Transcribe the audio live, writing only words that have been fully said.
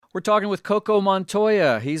We're talking with Coco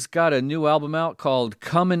Montoya. He's got a new album out called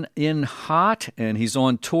Coming In Hot, and he's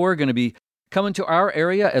on tour, going to be coming to our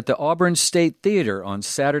area at the Auburn State Theater on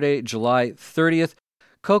Saturday, July 30th.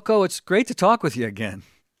 Coco, it's great to talk with you again.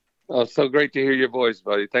 Oh, so great to hear your voice,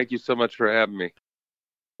 buddy. Thank you so much for having me.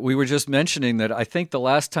 We were just mentioning that I think the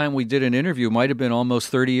last time we did an interview might have been almost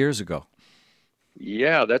 30 years ago.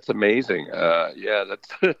 Yeah, that's amazing.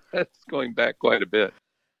 That's going back quite a bit.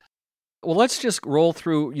 Well, let's just roll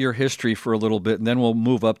through your history for a little bit, and then we'll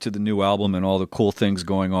move up to the new album and all the cool things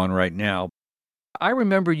going on right now. I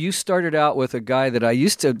remember you started out with a guy that I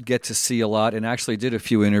used to get to see a lot and actually did a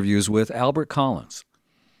few interviews with, Albert Collins.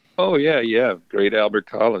 Oh, yeah. Great Albert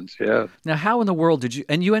Collins, yeah. Now, how in the world did you,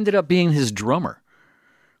 and you ended up being his drummer.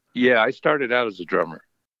 Yeah, I started out as a drummer.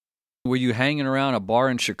 Were you hanging around a bar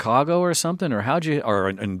in Chicago or something, or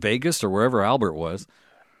in Vegas or wherever Albert was?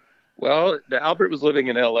 Well, Albert was living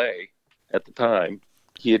in L.A. at the time.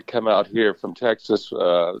 He had come out here from Texas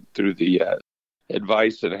through the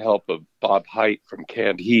advice and help of Bob Height from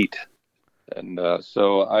Canned Heat. And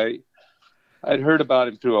so I'd heard about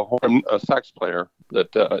him through a sax player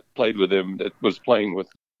that played with him, that was playing with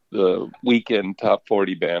the Weekend Top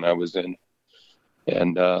 40 band I was in.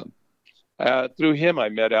 And through him, I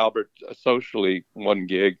met Albert socially one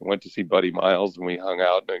gig, went to see Buddy Miles, and we hung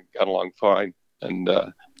out and got along fine. And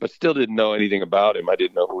but still didn't know anything about him. I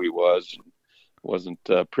didn't know who he was. Wasn't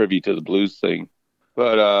privy to the blues thing.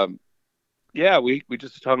 But we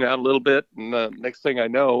just hung out a little bit. And next thing I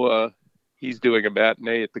know, he's doing a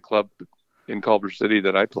matinee at the club in Culver City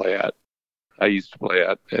that I play at. I used to play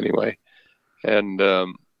at anyway.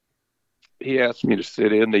 And he asked me to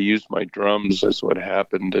sit in. They used my drums. That's what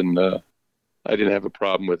happened. And I didn't have a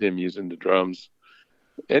problem with him using the drums.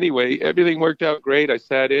 Anyway, everything worked out great. I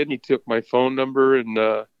sat in. He took my phone number,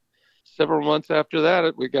 and several months after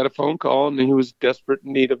that, we got a phone call, and he was desperate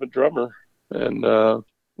in need of a drummer. And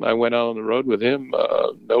I went out on the road with him.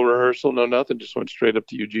 No rehearsal, no nothing. Just went straight up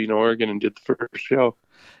to Eugene, Oregon, and did the first show.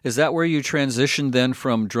 Is that where you transitioned then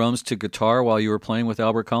from drums to guitar while you were playing with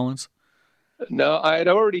Albert Collins? No, I had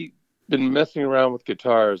already been messing around with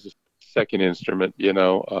guitar as a second instrument.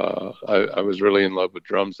 I was really in love with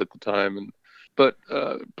drums at the time, but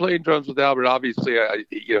playing drums with Albert, obviously,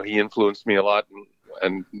 he influenced me a lot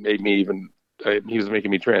and made me he was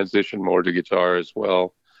making me transition more to guitar as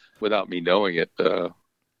well, without me knowing it.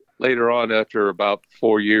 Later on, after about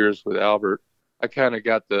 4 years with Albert, I kind of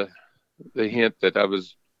got the hint that I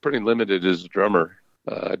was pretty limited as a drummer.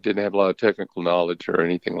 I didn't have a lot of technical knowledge or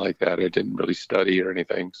anything like that. I didn't really study or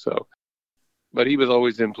anything. But he was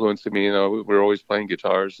always influencing me. We were always playing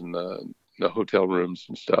guitars in the hotel rooms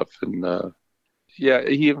and stuff. And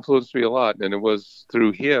he influenced me a lot. And it was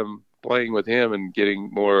through him, playing with him and getting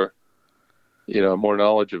more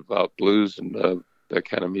knowledge about blues and that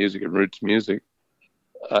kind of music and roots music.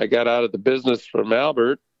 I got out of the business from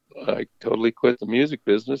Albert. I totally quit the music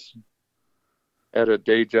business. Had a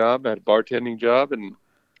day job, had a bartending job, and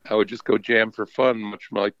I would just go jam for fun,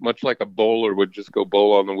 much like a bowler would just go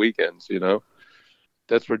bowl on the weekends.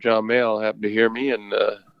 That's where John Mayall happened to hear me, and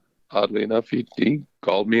oddly enough, he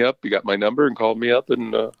called me up. He got my number and called me up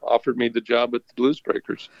and offered me the job at the Blues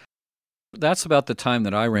Breakers. That's about the time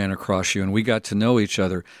that I ran across you and we got to know each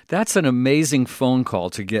other. That's an amazing phone call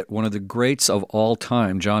to get one of the greats of all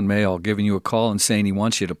time, John Mayall, giving you a call and saying he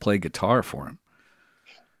wants you to play guitar for him.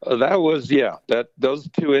 Those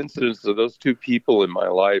two incidents of those two people in my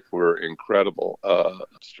life were incredible.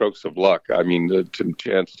 Strokes of luck. I mean, the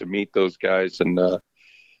chance to meet those guys. And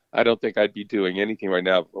I don't think I'd be doing anything right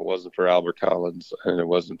now if it wasn't for Albert Collins and it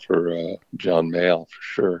wasn't for John Mayall, for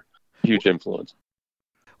sure. Huge influence.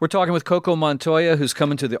 We're talking with Coco Montoya, who's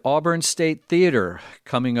coming to the Auburn State Theater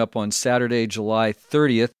coming up on Saturday, July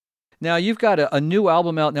 30th. Now, you've got a new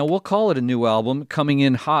album out. Now, we'll call it a new album, Coming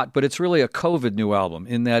In Hot, but it's really a COVID new album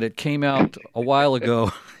in that it came out a while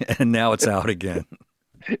ago and now it's out again.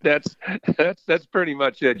 That's pretty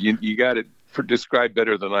much it. You got it described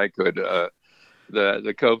better than I could.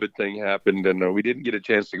 The COVID thing happened, and we didn't get a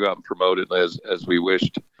chance to go out and promote it as we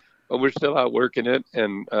wished. But we're still out working it,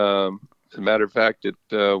 and as a matter of fact,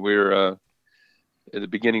 we're in the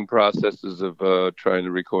beginning processes of trying to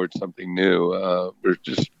record something new. We're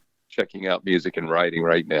just checking out music and writing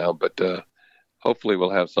right now, but hopefully we'll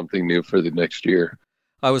have something new for the next year.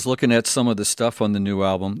 I was looking at some of the stuff on the new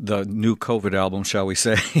album, the new COVID album, shall we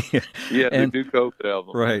say. Yeah, the new COVID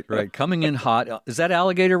album. Right. Coming In Hot. Is that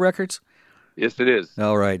Alligator Records? Yes, it is.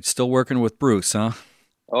 All right. Still working with Bruce, huh?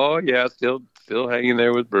 Oh, yeah. Still hanging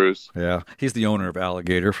there with Bruce. Yeah. He's the owner of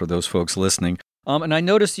Alligator, for those folks listening. And I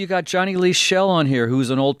noticed you got Johnny Lee Schell on here, who's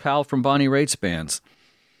an old pal from Bonnie Raitt's bands.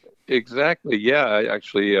 Exactly. Yeah, I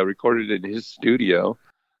actually recorded in his studio.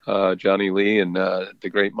 Johnny Lee and the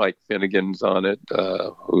great Mike Finnegan's on it,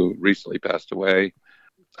 who recently passed away.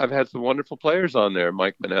 I've had some wonderful players on there.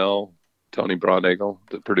 Mike Manel, Tony Braunagel,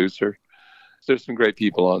 the producer. There's some great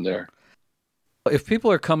people on there. If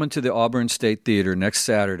people are coming to the Auburn State Theater next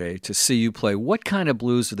Saturday to see you play, what kind of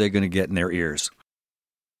blues are they going to get in their ears?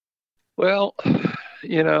 Well,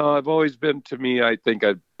 I've always been, to me, I think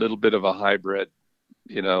a little bit of a hybrid,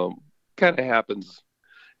 kind of happens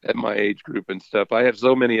at my age group and stuff. I have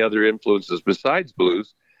so many other influences besides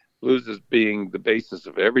blues. Blues is being the basis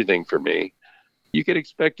of everything for me. You can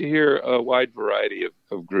expect to hear a wide variety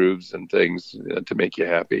of grooves and things to make you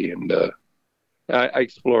happy. And I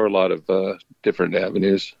explore a lot of different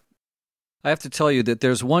avenues. I have to tell you that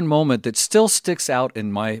there's one moment that still sticks out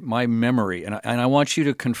in my memory, and I want you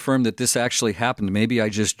to confirm that this actually happened. Maybe I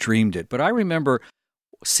just dreamed it. But I remember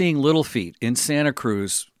seeing Little Feat in Santa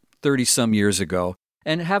Cruz 30-some years ago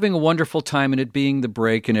and having a wonderful time and it being the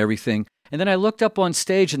break and everything. And then I looked up on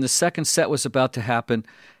stage and the second set was about to happen,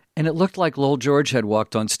 and it looked like Lowell George had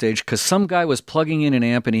walked on stage because some guy was plugging in an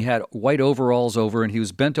amp and he had white overalls over and he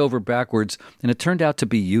was bent over backwards, and it turned out to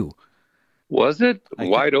be you. Was it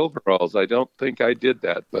white overalls? I don't think I did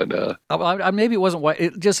that, but maybe it wasn't white.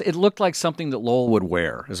 It looked like something that Lowell would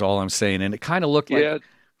wear, is all I'm saying, and it kind of looked like. Yeah,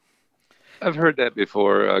 I've heard that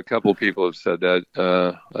before. A couple people have said that.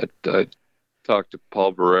 I talked to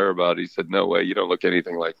Paul Barrera about it. He said, "No way, you don't look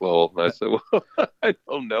anything like Lowell." And I said, "Well, I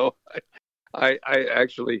don't know. I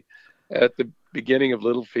actually, at the beginning of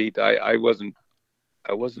Little Feat, I wasn't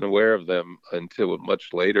aware of them until much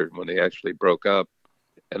later when they actually broke up.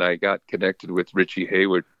 And I got connected with Richie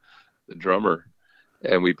Hayward, the drummer,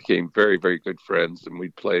 and we became very, very good friends. And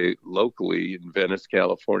we'd play locally in Venice,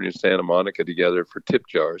 California, Santa Monica together for tip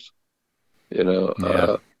jars,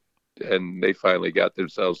 Yeah. And they finally got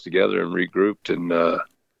themselves together and regrouped. And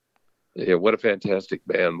what a fantastic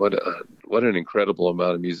band! What an incredible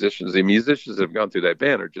amount of musicians. The musicians that have gone through that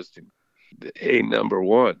band are just number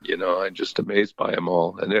one. I'm just amazed by them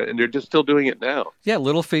all, and they're just still doing it now. Yeah,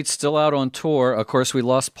 Little Feat's still out on tour. Of course, we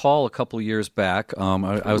lost Paul a couple years back.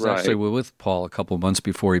 I was actually with Paul a couple months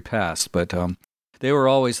before he passed, but they were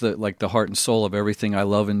always the heart and soul of everything I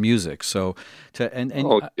love in music. So,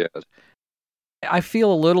 yes. I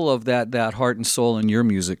feel a little of that heart and soul in your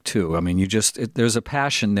music too. I mean, there's a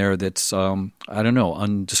passion there that's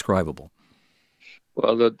undescribable.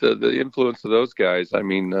 Well, the influence of those guys, I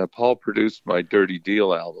mean, Paul produced my Dirty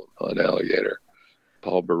Deal album on Alligator,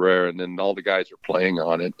 Paul Barrera, and then all the guys are playing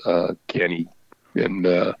on it, Kenny and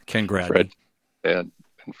Ken Gradney. Fred and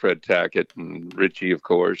Fred Tackett and Richie, of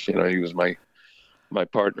course. He was my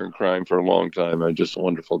partner in crime for a long time. I'm just a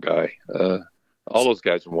wonderful guy. All those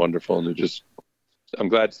guys are wonderful, and I'm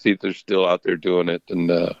glad to see that they're still out there doing it and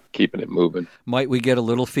keeping it moving. Might we get a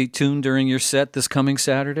Little Feat tune during your set this coming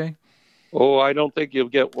Saturday? Oh, I don't think you'll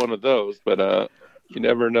get one of those, but you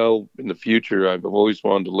never know in the future. I've always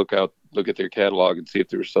wanted to look at their catalog and see if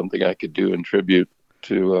there was something I could do in tribute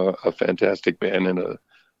to a fantastic band and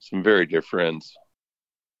some very dear friends.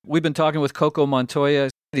 We've been talking with Coco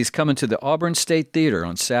Montoya. He's coming to the Auburn State Theater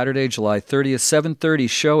on Saturday, July 30th, 7:30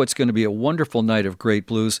 show. It's going to be a wonderful night of great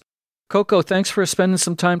blues. Coco, thanks for spending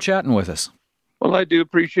some time chatting with us. Well, I do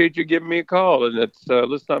appreciate you giving me a call, and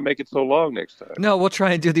let's not make it so long next time. No, we'll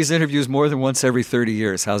try and do these interviews more than once every 30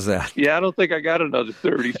 years. How's that? Yeah, I don't think I got another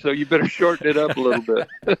 30, so you better shorten it up a little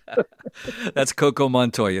bit. That's Coco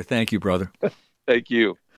Montoya. Thank you, brother. Thank you.